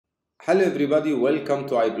Hello everybody, welcome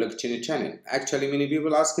to iBlockchain channel. Actually, many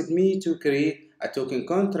people asked me to create a token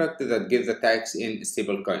contract that gives the tax in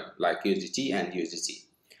stablecoin like USDT and USDC.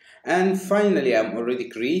 And finally, I'm already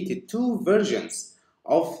created two versions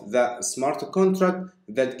of the smart contract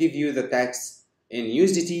that give you the tax in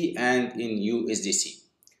USDT and in USDC.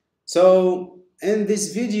 So in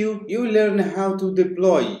this video, you will learn how to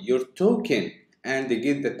deploy your token and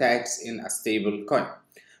get the tax in a stable coin.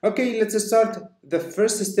 Okay, let's start. The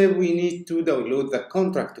first step, we need to download the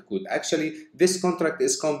contract code. Actually, this contract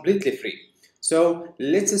is completely free. So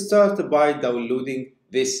let's start by downloading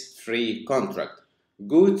this free contract.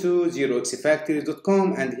 Go to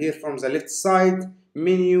 0xfactory.com and here from the left side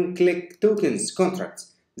menu, click tokens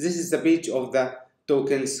contracts. This is the page of the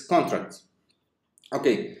tokens contract.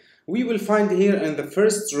 Okay, we will find here in the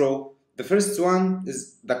first row, the first one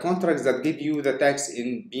is the contracts that give you the tax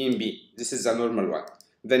in BNB. This is a normal one.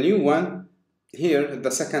 The new one here,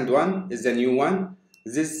 the second one is the new one.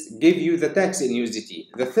 This give you the tax in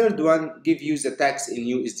USDT. The third one give you the tax in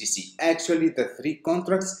USDC. Actually, the three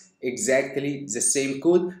contracts exactly the same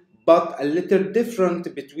code, but a little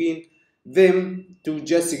different between them to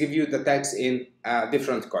just give you the tax in a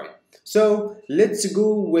different coin. So let's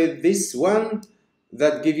go with this one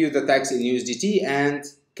that give you the tax in USDT and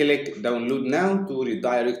click download now to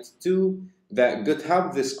redirect to the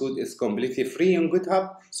GitHub. This code is completely free on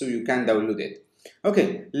GitHub, so you can download it.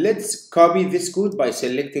 Okay, let's copy this code by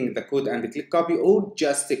selecting the code and click copy, or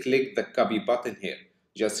just click the copy button here.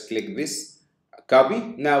 Just click this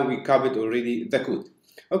copy. Now we copied already the code.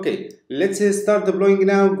 Okay, let's start deploying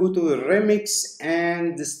now. Go to Remix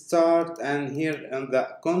and start, and here in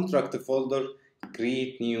the contract folder,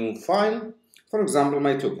 create new file. For example,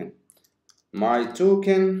 my token.sol,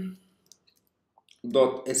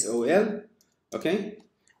 okay,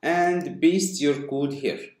 and paste your code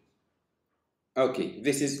here. Okay,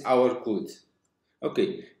 this is our code.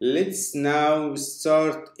 Okay, let's now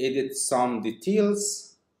start edit some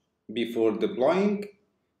details before deploying.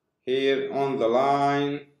 Here on the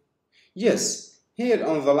line, yes, here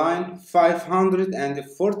on the line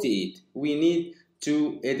 548, we need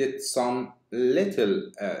to edit some little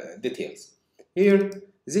details. Here,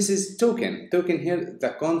 this is token here,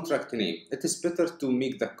 the contract name. It is better to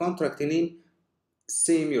make the contract name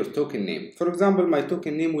same your token name. For example, my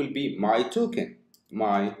token name will be my token,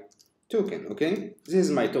 okay? This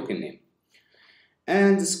is my token name.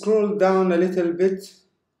 And scroll down a little bit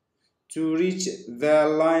to reach the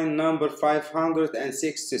line number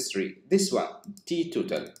 563. This one, T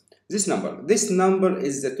total. This number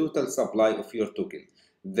is the total supply of your token.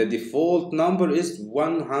 The default number is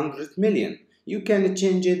 100 million. You can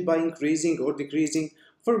change it by increasing or decreasing.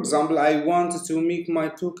 For example, I want to make my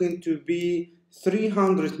token to be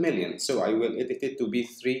 300 million, so I will edit it to be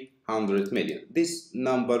 300 million. This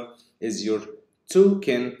number is your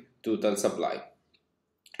token total supply.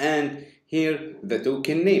 And here the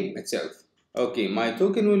token name itself. Okay, my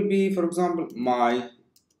token will be, for example, my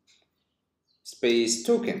space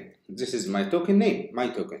token. This is my token name, my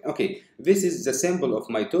token. Okay, this is the symbol of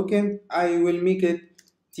my token. I will make it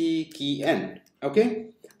TKN,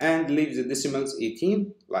 okay, and leave the decimals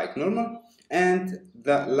 18 like normal. And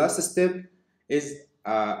the last step is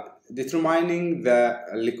determining the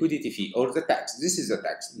liquidity fee or the tax. This is the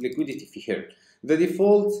tax, liquidity fee here. The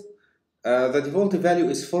default value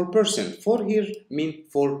is 4%. 4 here mean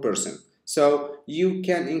 4%. So you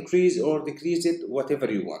can increase or decrease it whatever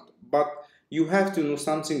you want. But you have to know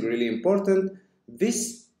something really important.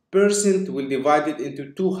 This percent will divide it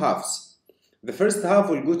into two halves. The first half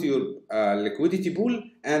will go to your liquidity pool,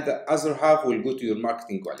 and the other half will go to your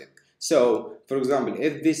marketing wallet. So, for example,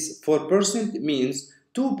 if this 4% means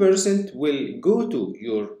 2% will go to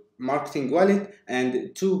your marketing wallet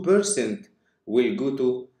and 2% will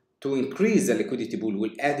go to increase the liquidity pool,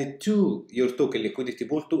 will add it to your token liquidity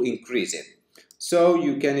pool to increase it. So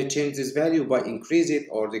you can change this value by increase it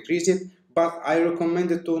or decrease it, but I recommend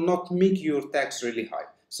it to not make your tax really high.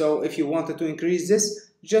 So if you wanted to increase this,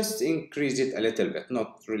 just increase it a little bit,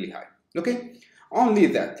 not really high. Okay, only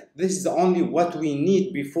that. This is only what we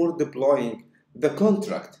need before deploying the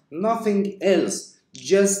contract, nothing else.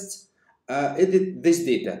 Just edit this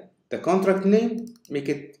data, the contract name, make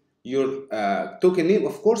it your token name,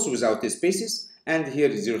 of course, without the spaces, and here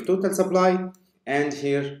is your total supply, and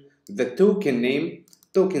here the token name,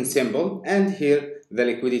 token symbol, and here the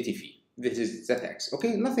liquidity fee. This is the tax.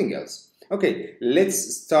 Okay, nothing else. Okay,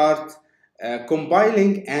 let's start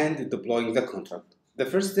compiling and deploying the contract. The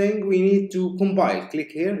first thing we need to compile.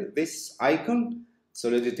 Click here, this icon,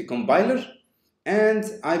 Solidity compiler, and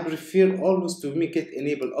I prefer always to make it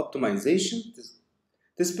enable optimization.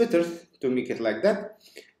 It's better to make it like that,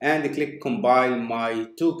 and click compile my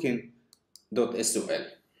token.sol.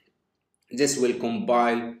 This will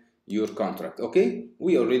compile your contract. Okay,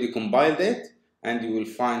 we already compiled it, and you will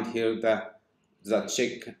find here the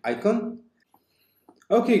check icon.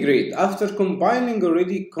 Okay, great. After compiling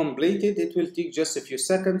already completed, it will take just a few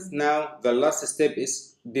seconds. Now the last step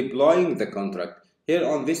is deploying the contract. Here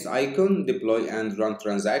on this icon, deploy and run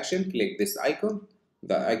transaction, click this icon,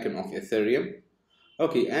 the icon of Ethereum.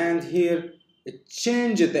 Okay, and here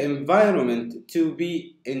change the environment to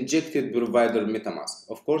be injected provider MetaMask.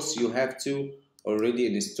 Of course, you have to already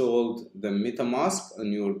installed the MetaMask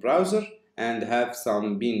on your browser and have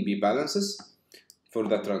some BNB balances for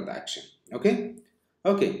the transaction. Okay.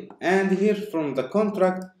 Okay, and here from the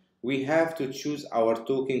contract, we have to choose our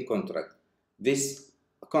token contract. This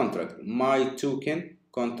contract, my token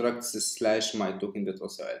contracts slash my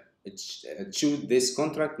token.sol. Choose this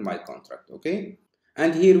contract, my contract, okay?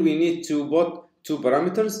 And here we need to put two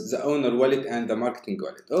parameters, the owner wallet and the marketing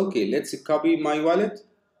wallet. Okay, let's copy my wallet.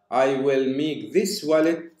 I will make this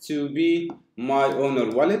wallet to be my owner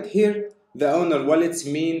wallet. Here, the owner wallets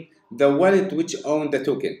mean the wallet which own the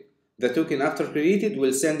token. The token after created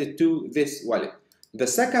will send it to this wallet. The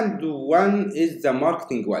second one is the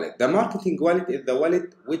marketing wallet. The marketing wallet is the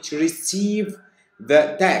wallet which receive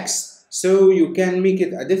the tax. So you can make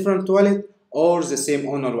it a different wallet or the same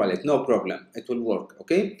owner wallet, no problem, it will work.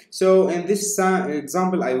 Okay, so in this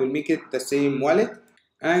example I will make it the same wallet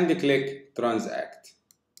and click transact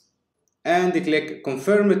and click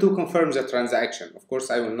confirm to confirm the transaction. Of course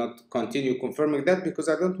I will not continue confirming that because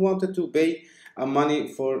I don't want it to pay money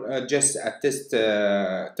for just a test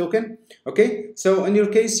token. Okay, so in your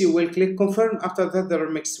case you will click confirm. After that the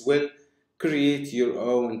remix will create your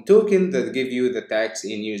own token that give you the tax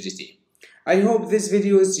in USDT. I hope this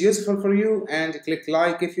video is useful for you, and click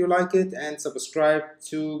like if you like it and subscribe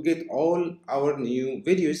to get all our new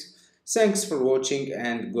videos. Thanks for watching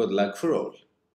and good luck for all.